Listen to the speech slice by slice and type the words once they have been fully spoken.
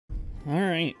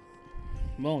Alright.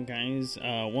 Well, guys,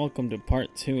 welcome to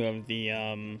part 2 of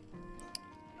the,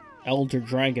 Elder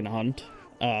Dragon Hunt.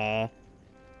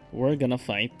 We're gonna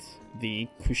fight the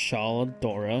Kushala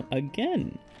Daora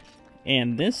again.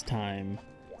 And this time,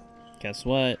 guess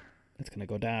what? It's gonna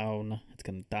go down. It's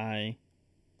gonna die.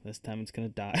 This time it's gonna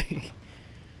die.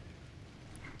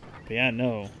 But yeah,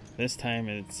 no. This time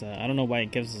it's, I don't know why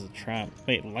it gives us a trap.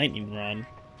 Wait, lightning rod.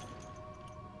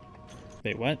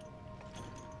 Wait, what?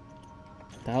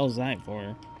 The hell is that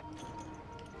for?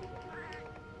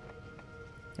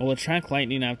 Will attract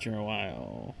lightning after a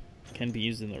while. Can be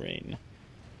used in the rain.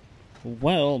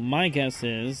 Well, my guess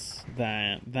is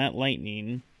that that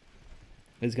lightning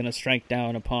is going to strike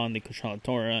down upon the Kushala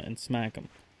Daora and smack him.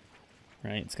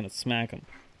 Right? It's going to smack him.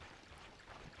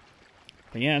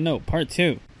 But yeah, no, part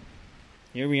 2.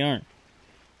 Here we are.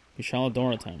 Kushala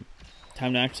Daora time.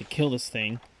 Time to actually kill this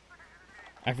thing.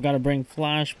 I forgot to bring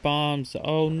flash bombs.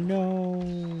 Oh no.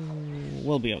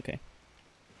 We'll be okay.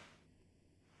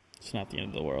 It's not the end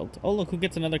of the world. Oh, look who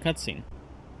gets another cutscene.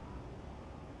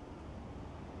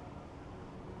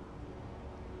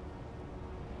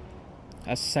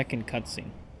 A second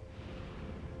cutscene.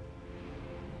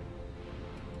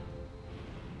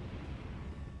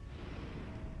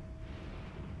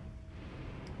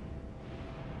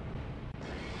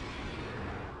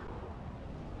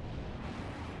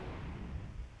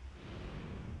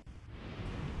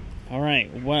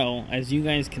 Alright, well, as you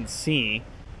guys can see,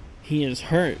 he is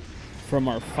hurt from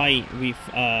our fight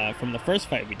from the first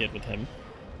fight we did with him.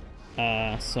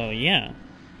 So yeah.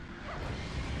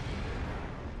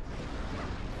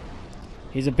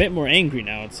 He's a bit more angry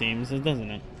now, it seems, doesn't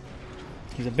it?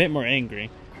 He's a bit more angry.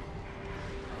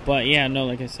 But yeah, no,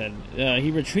 like I said,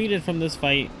 he retreated from this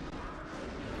fight.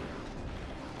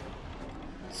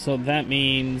 So that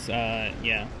means,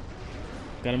 yeah.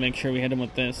 Gotta make sure we hit him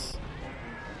with this.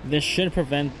 This should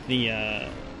prevent the,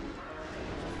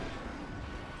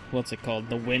 what's it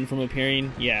called? The wind from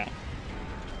appearing? Yeah.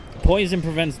 Poison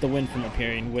prevents the wind from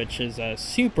appearing, which is a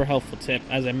super helpful tip,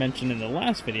 as I mentioned in the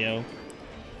last video.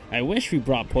 I wish we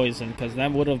brought poison, because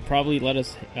that would have probably let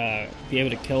us be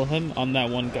able to kill him on that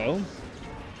one go.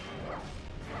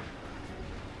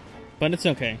 But it's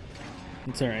okay.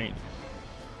 It's alright.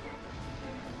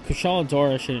 Kushala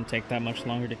Daora shouldn't take that much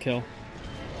longer to kill.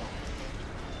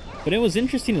 But it was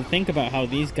interesting to think about how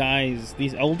these guys,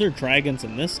 these elder dragons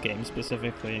in this game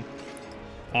specifically,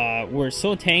 were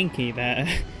so tanky that,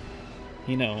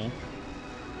 you know,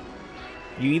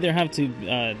 you either have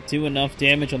to do enough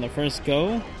damage on the first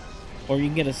go, or you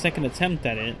can get a second attempt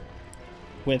at it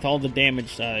with all the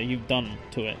damage you've done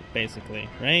to it, basically,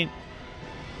 right?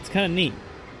 It's kind of neat.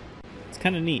 It's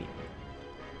kind of neat.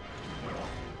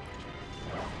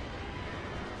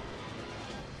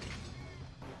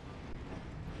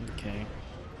 Okay.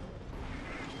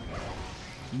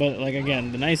 But, like,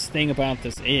 again, the nice thing about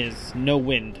this is no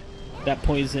wind. That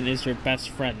poison is your best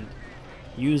friend.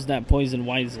 Use that poison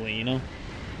wisely, you know?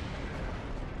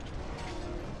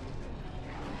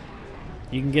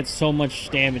 You can get so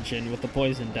much damage in with the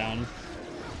poison down.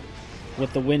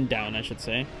 With the wind down, I should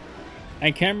say. I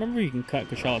can't remember if you can cut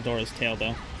Kushala Daora's tail,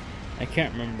 though. I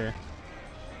can't remember.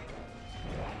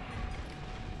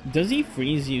 Does he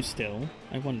freeze you still?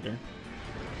 I wonder.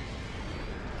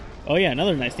 Oh yeah,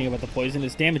 another nice thing about the poison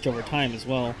is damage over time as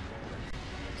well.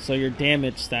 So your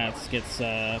damage stats gets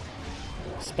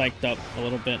spiked up a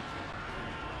little bit.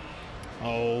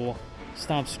 Oh,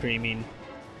 stop screaming.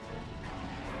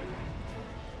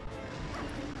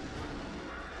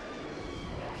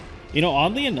 You know,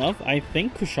 oddly enough, I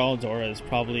think Kushala Daora is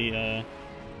probably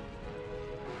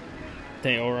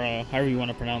Daora, however you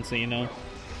want to pronounce it, you know.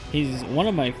 He's one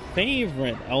of my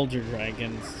favorite elder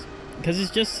dragons. Because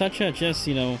he's just such a,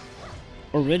 you know,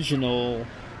 original,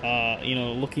 you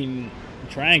know, looking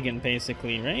dragon,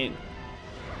 basically, right?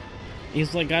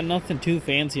 He's, like, got nothing too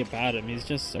fancy about him. He's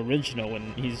just original,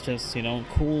 and he's just, you know,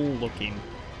 cool looking.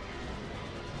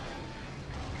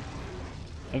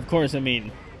 Of course, I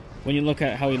mean, when you look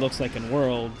at how he looks like in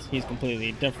World, he's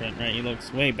completely different, right? He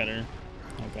looks way better.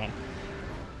 Oh, God.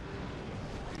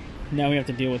 Now we have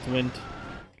to deal with wind.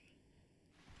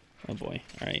 Oh, boy.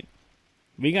 Alright.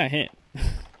 We got hit.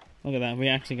 Look at that. We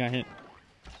actually got hit.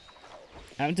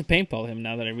 I have to paintball him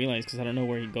now that I realize, because I don't know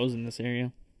where he goes in this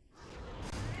area.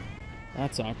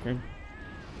 That's awkward.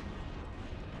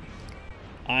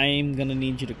 I'm gonna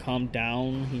need you to calm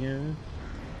down here.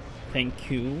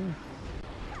 Thank you.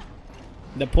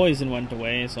 The poison went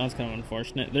away, so that's kind of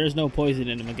unfortunate. There's no poison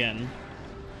in him again.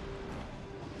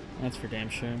 That's for damn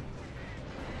sure.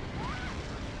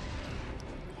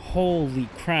 Holy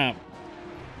crap.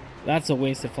 That's a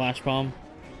wasted flash bomb.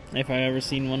 If I've ever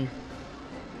seen one.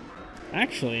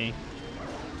 Actually,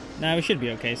 nah, we should be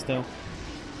okay still.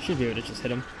 Should be able to just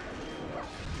hit him.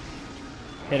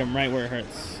 Hit him right where it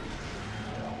hurts.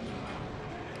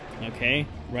 Okay,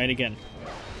 right again.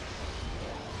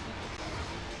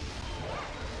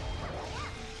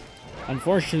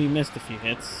 Unfortunately, missed a few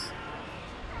hits.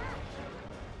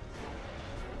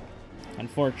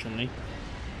 Unfortunately.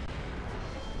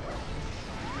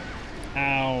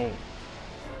 Ow.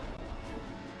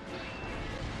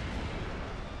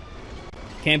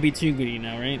 Can't be too greedy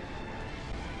now, right?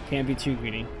 Can't be too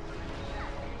greedy.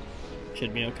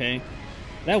 Should be okay.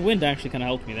 That wind actually kind of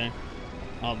helped me there,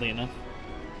 oddly enough.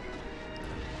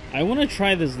 I want to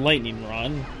try this lightning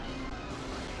rod.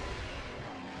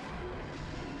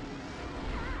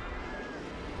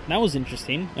 That was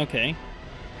interesting. Okay.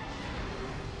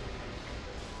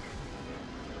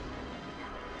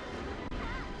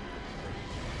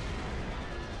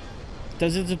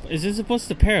 Is it supposed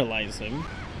to paralyze him?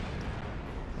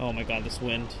 Oh my god, this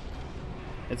wind.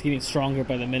 It's getting stronger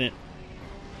by the minute.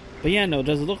 But yeah, no,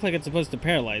 does it look like it's supposed to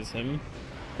paralyze him?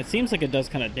 It seems like it does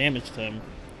kind of damage to him.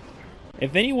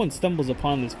 If anyone stumbles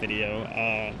upon this video,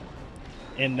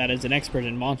 and that is an expert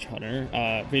in Monster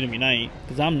Hunter, Freedom Unite,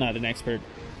 because I'm not an expert,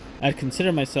 I'd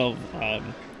consider myself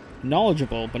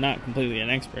knowledgeable, but not completely an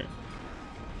expert.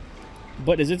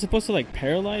 But is it supposed to like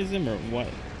paralyze him or what?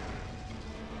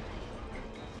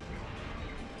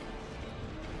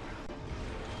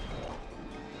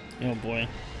 Oh boy.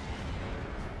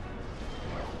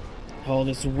 Oh,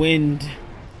 this wind.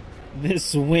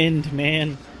 This wind,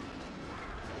 man.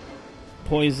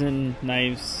 Poison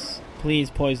knives. Please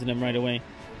poison him right away.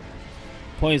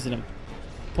 Poison him.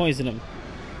 Poison him.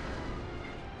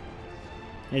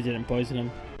 It didn't poison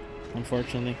him,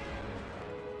 unfortunately.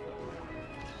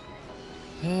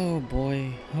 Oh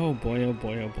boy. Oh boy, oh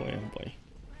boy, oh boy, oh boy.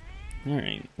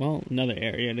 Alright, well, another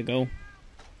area to go.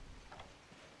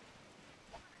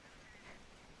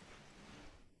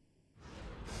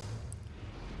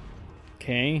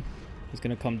 Okay, he's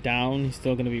gonna come down. He's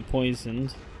still gonna be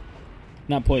poisoned.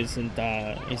 Not poisoned,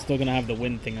 he's still gonna have the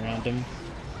wind thing around him.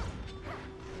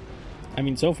 I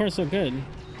mean, so far so good.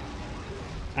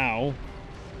 Ow.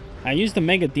 I used the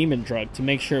Mega Demon Drug to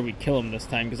make sure we kill him this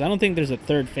time, because I don't think there's a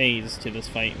third phase to this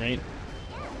fight, right?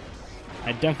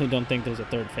 I definitely don't think there's a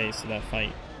third phase to that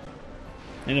fight.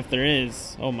 And if there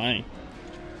is, oh my.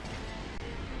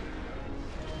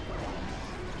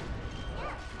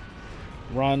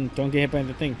 Run, don't get hit by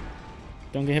the thing.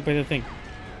 Don't get hit by the thing.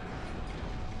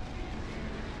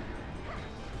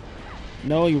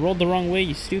 No, you rolled the wrong way,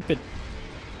 you stupid.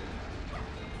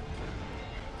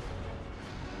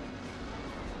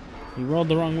 You rolled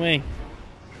the wrong way.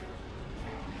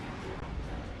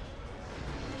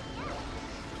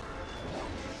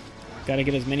 Gotta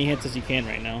get as many hits as you can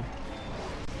right now.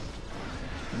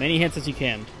 Many hits as you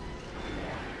can.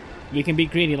 We can be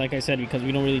greedy, like I said, because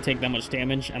we don't really take that much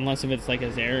damage, unless if it's like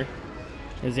his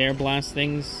air blast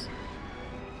things.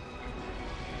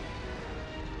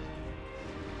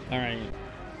 Alright.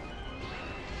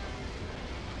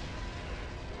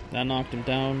 That knocked him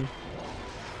down.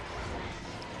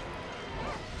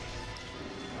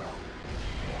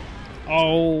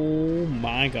 Oh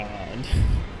my god.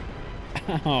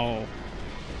 Ow.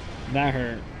 That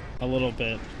hurt a little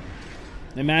bit.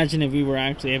 Imagine if we were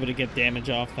actually able to get damage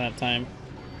off that time.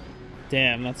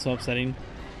 Damn, that's so upsetting.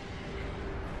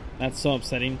 That's so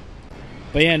upsetting.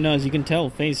 But yeah, no, as you can tell,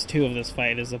 phase 2 of this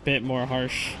fight is a bit more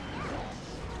harsh.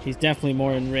 He's definitely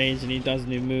more enraged and he does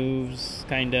new moves,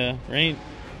 kinda, right?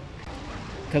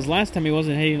 Because last time he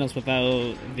wasn't hitting us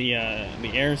without the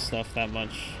air stuff that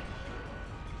much.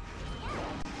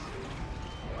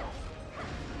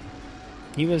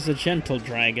 He was a gentle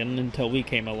dragon until we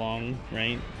came along,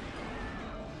 right?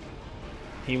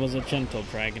 He was a gentle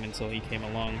dragon until he came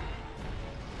along.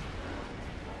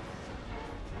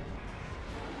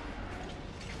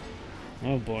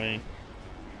 Oh boy.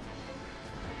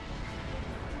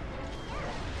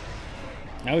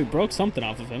 Now we broke something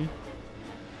off of him.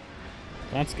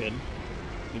 That's good.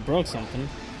 We broke something.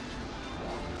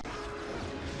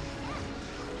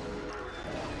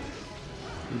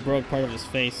 We broke part of his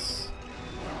face.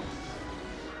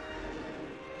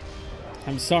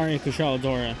 I'm sorry, Kushala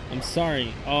Daora. I'm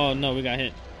sorry. Oh no, we got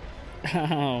hit.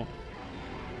 Ow.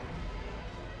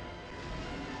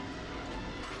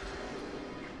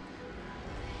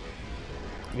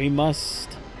 We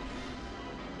must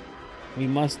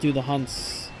do the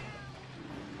hunts.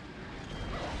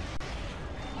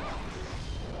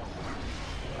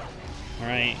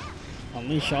 Alright.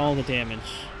 Unleash all the damage.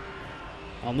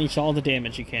 Unleash all the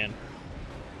damage you can.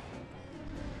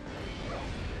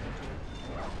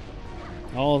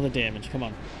 All the damage, come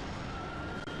on.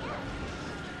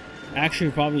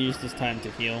 Actually, probably use this time to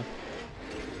heal.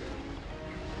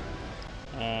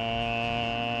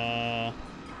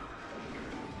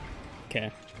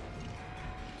 Okay.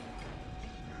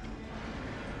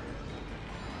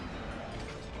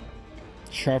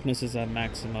 Sharpness is at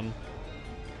maximum.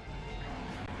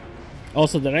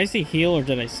 Also, did I say heal or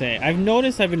did I say? I've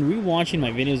noticed I've been rewatching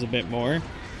my videos a bit more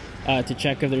to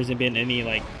check if there's been any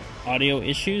like audio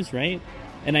issues, right?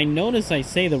 And I notice I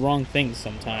say the wrong things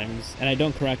sometimes, and I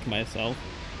don't correct myself.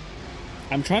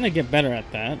 I'm trying to get better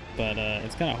at that, but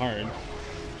it's kind of hard.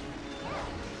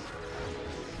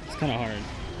 It's kind of hard.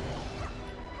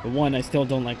 But one, I still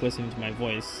don't like listening to my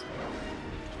voice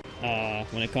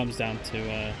when it comes down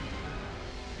to,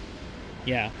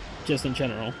 yeah, just in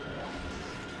general.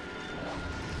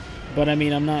 But I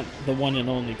mean, I'm not the one and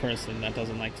only person that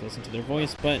doesn't like to listen to their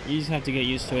voice, but you just have to get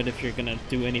used to it if you're gonna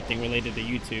do anything related to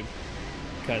YouTube.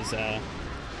 Because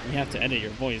you have to edit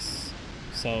your voice.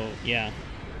 So, yeah.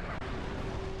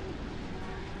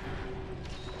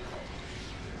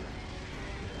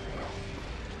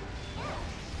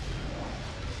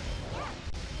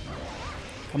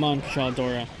 Come on, Kushala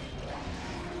Daora.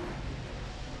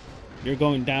 You're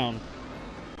going down.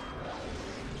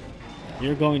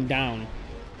 You're going down.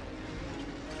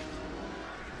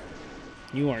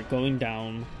 You are going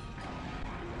down.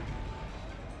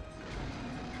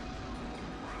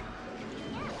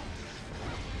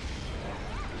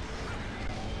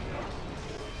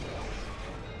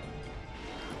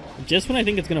 Just when I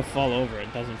think it's gonna fall over,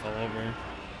 it doesn't fall over.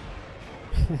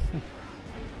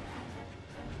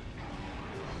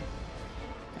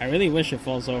 I really wish it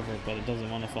falls over, but it doesn't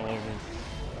want to fall over.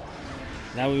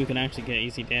 That way we can actually get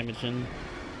easy damage in.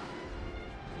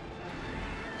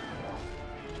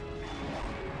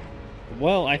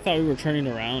 Well, I thought we were turning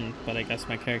around, but I guess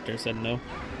my character said no.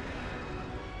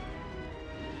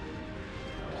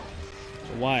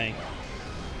 Why?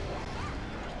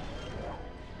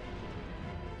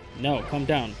 No, come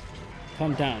down.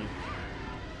 Come down.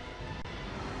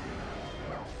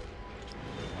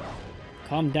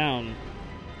 Calm down.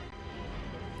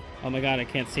 Oh my god, I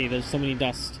can't see. There's so many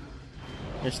dust.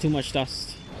 There's too much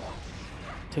dust.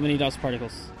 Too many dust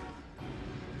particles.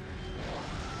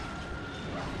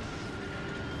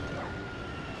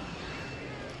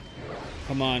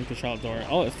 Come on, Kushala Daora.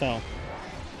 Oh, it fell.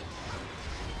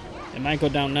 It might go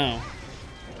down now.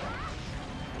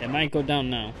 It might go down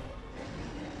now.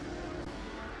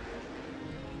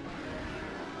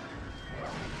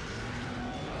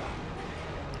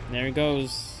 There it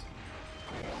goes.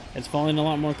 It's falling a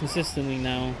lot more consistently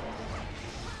now.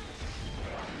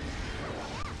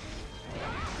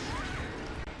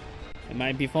 It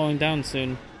might be falling down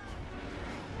soon.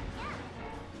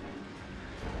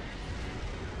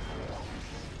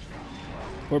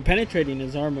 We're penetrating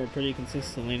his armor pretty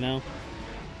consistently now.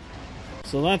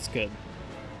 So that's good.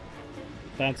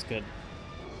 That's good.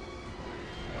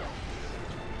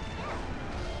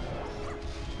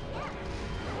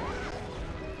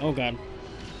 Oh god.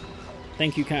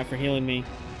 Thank you, cat, for healing me.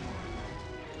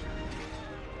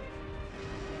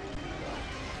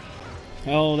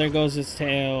 Oh, there goes his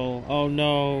tail. Oh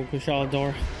no, Kushala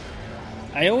Daora.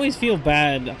 I always feel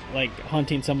bad, like,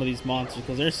 hunting some of these monsters,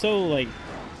 because they're so, like...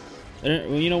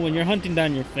 you know, when you're hunting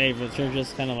down your favorites, you're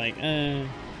just kind of like,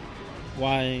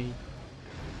 why?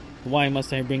 Why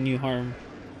must I bring you harm?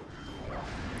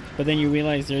 But then you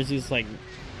realize there's these, like,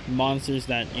 monsters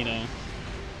that, you know...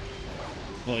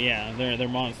 Well, yeah, they're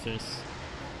monsters.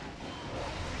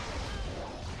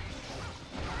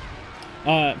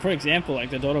 For example,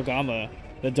 like the Dodogama.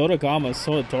 The Dodogama is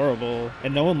so adorable,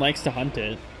 and no one likes to hunt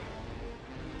it.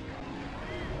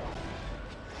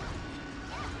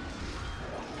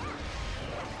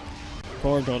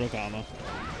 Poor Dodogama.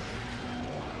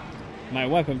 My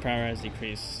weapon power has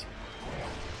decreased.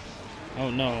 Oh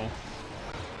no.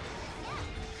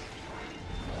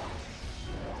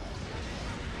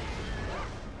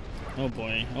 Oh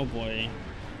boy, oh boy.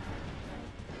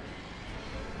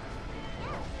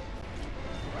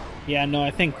 Yeah, no, I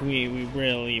think we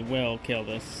really will kill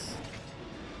this.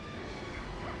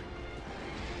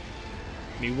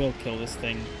 We will kill this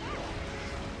thing.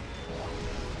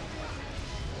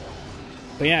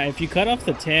 But yeah, if you cut off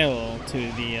the tail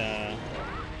to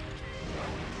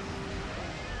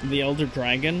the Elder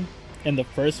Dragon in the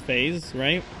first phase,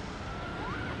 right?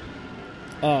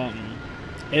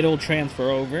 It'll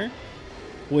transfer over,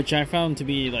 which I found to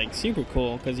be like super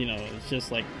cool, because you know, it's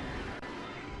just like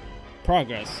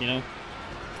progress, you know,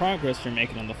 progress you're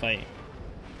making on the fight.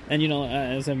 And you know,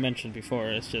 as I mentioned before,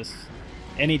 it's just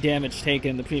any damage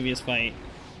taken in the previous fight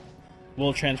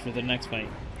will transfer to the next fight.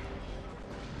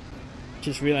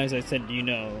 Just realized I said, you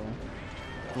know,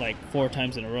 like 4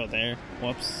 times in a row there.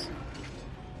 Whoops.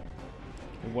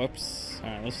 Whoops.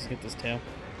 Alright, let's just get this tail.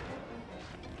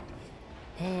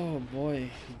 Oh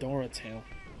boy, Daora tail.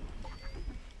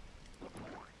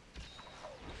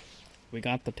 We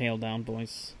got the tail down,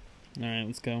 boys. Alright,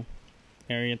 let's go.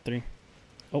 Area 3.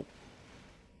 Oh.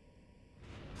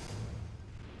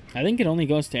 I think it only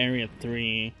goes to Area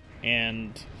 3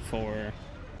 and 4.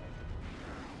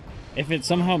 If it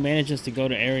somehow manages to go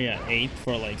to Area 8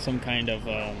 for like some kind of,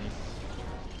 I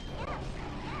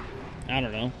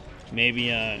don't know, maybe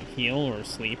a heal or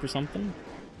sleep or something.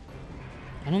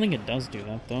 I don't think it does do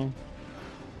that though.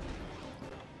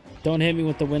 Don't hit me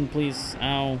with the wind, please.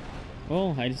 Ow.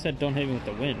 Well, I just said don't hit me with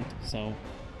the wind, so.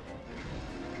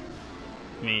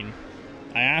 I mean,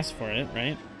 I asked for it,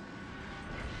 right?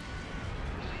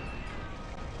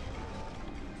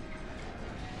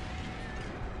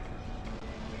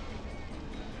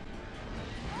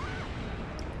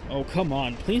 Oh, come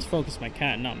on. Please focus my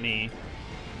cat, not me.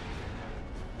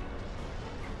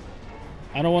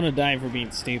 I don't want to die for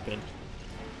being stupid.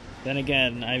 Then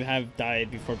again, I have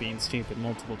died before being stupid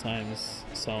multiple times,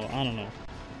 so I don't know.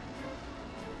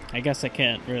 I guess I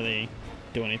can't really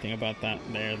do anything about that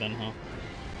there then, huh?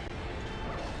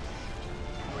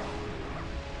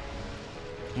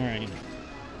 Alright.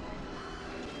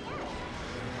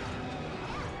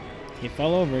 He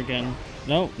fell over again.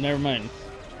 No, never mind.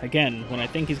 Again, when I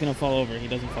think he's gonna fall over, he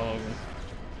doesn't fall over.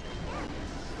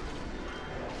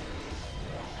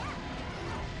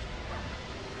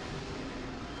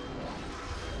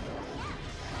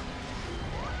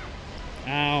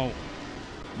 Ow.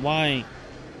 Why?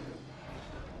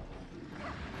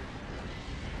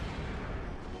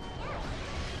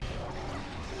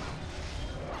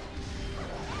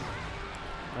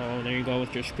 Oh, there you go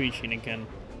with your screeching again.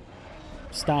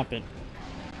 Stop it.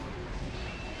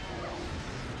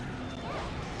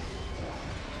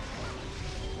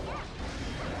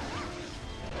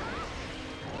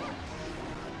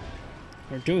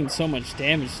 We're doing so much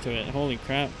damage to it, holy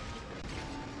crap.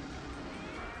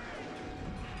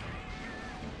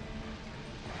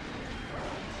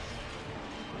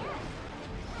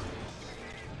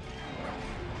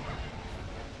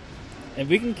 If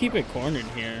we can keep it cornered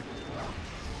here,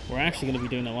 we're actually going to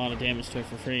be doing a lot of damage to it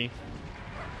for free.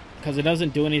 Because it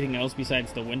doesn't do anything else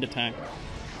besides the wind attack.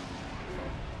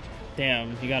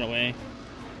 Damn, he got away.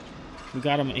 We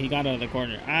got him, he got out of the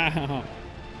corner. Ah!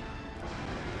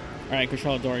 Alright,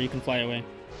 Kushala Daora, you can fly away.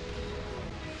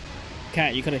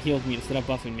 Cat, you could have healed me instead of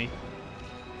buffing me.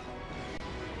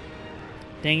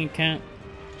 Dang it, Cat.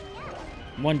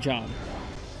 One job.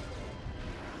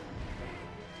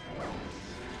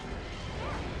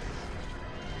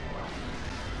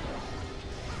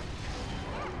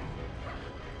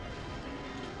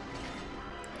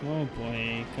 Oh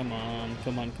boy, come on,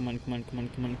 come on, come on, come on, come on,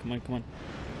 come on, come on, come on.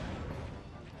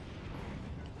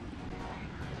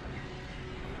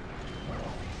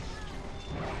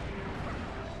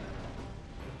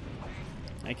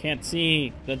 I can't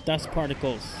see the dust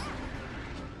particles.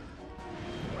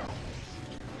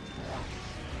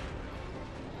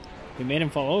 We made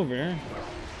him fall over.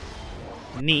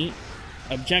 Neat.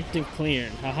 Objective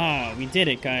cleared. Haha, we did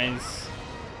it, guys.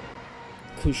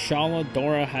 Kushala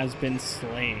Daora has been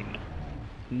slain.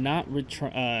 Not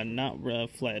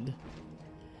fled.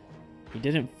 He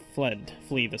didn't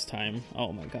flee this time.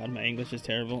 Oh my god, my English is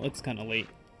terrible. It's kind of late.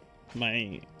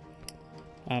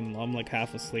 I'm like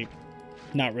half asleep.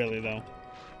 Not really though.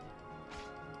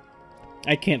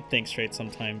 I can't think straight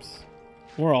sometimes.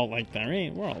 We're all like that,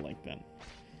 right? We're all like that.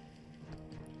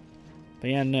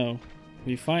 But yeah, no.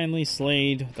 We finally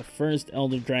slayed the first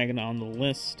Elder Dragon on the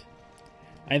list.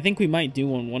 I think we might do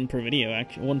one per video,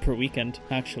 actually, one per weekend,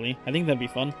 actually. I think that'd be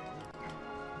fun.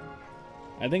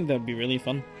 I think that'd be really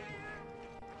fun.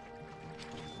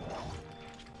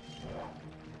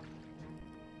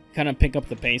 Kind of pick up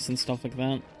the pace and stuff like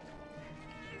that.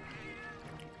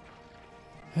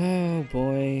 Oh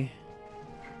boy.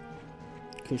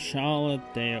 Kushala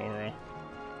Daora.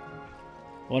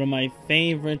 One of my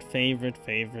favorite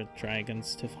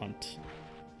dragons to hunt.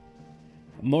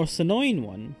 A most annoying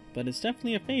one, but it's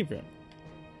definitely a favorite.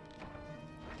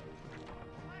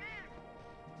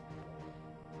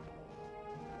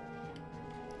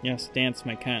 Yes, dance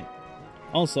my cat.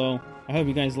 Also, I hope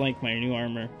you guys like my new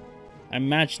armor. I'm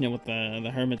matching it with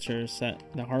the Hermiture set,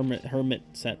 the Hermit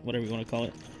set, whatever you want to call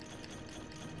it.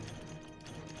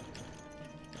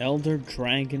 Elder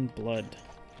Dragon Blood.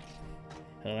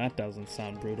 Oh, that doesn't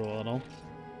sound brutal at all.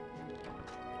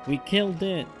 We killed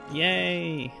it!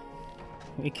 Yay!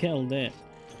 We killed it.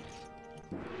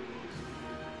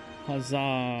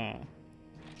 Huzzah!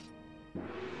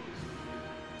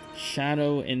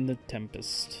 Shadow in the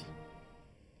Tempest.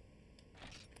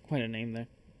 Quite a name there.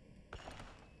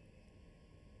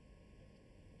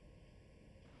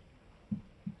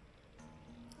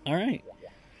 Alright.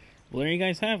 Well, there you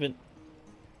guys have it.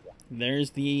 There's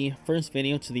the first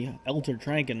video to the Elder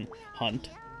Dragon hunt.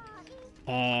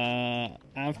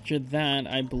 After that,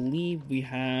 I believe we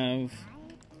have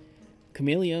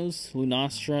Camellios,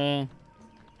 Lunastra,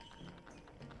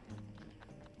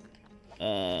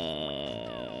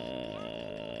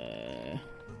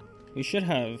 we should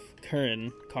have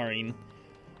Karin,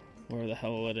 where the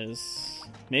hell it is.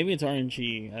 Maybe it's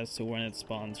RNG as to when it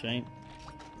spawns, right?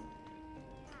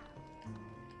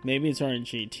 Maybe it's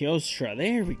RNG. Teostra,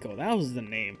 there we go, that was the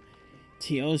name.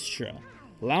 Teostra.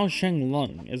 Lao Sheng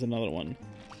Lung is another one.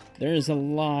 There is a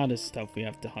lot of stuff we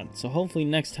have to hunt, so hopefully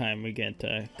next time we get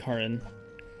Karin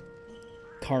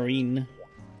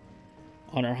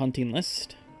on our hunting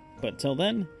list. But till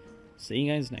then, see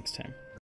you guys next time.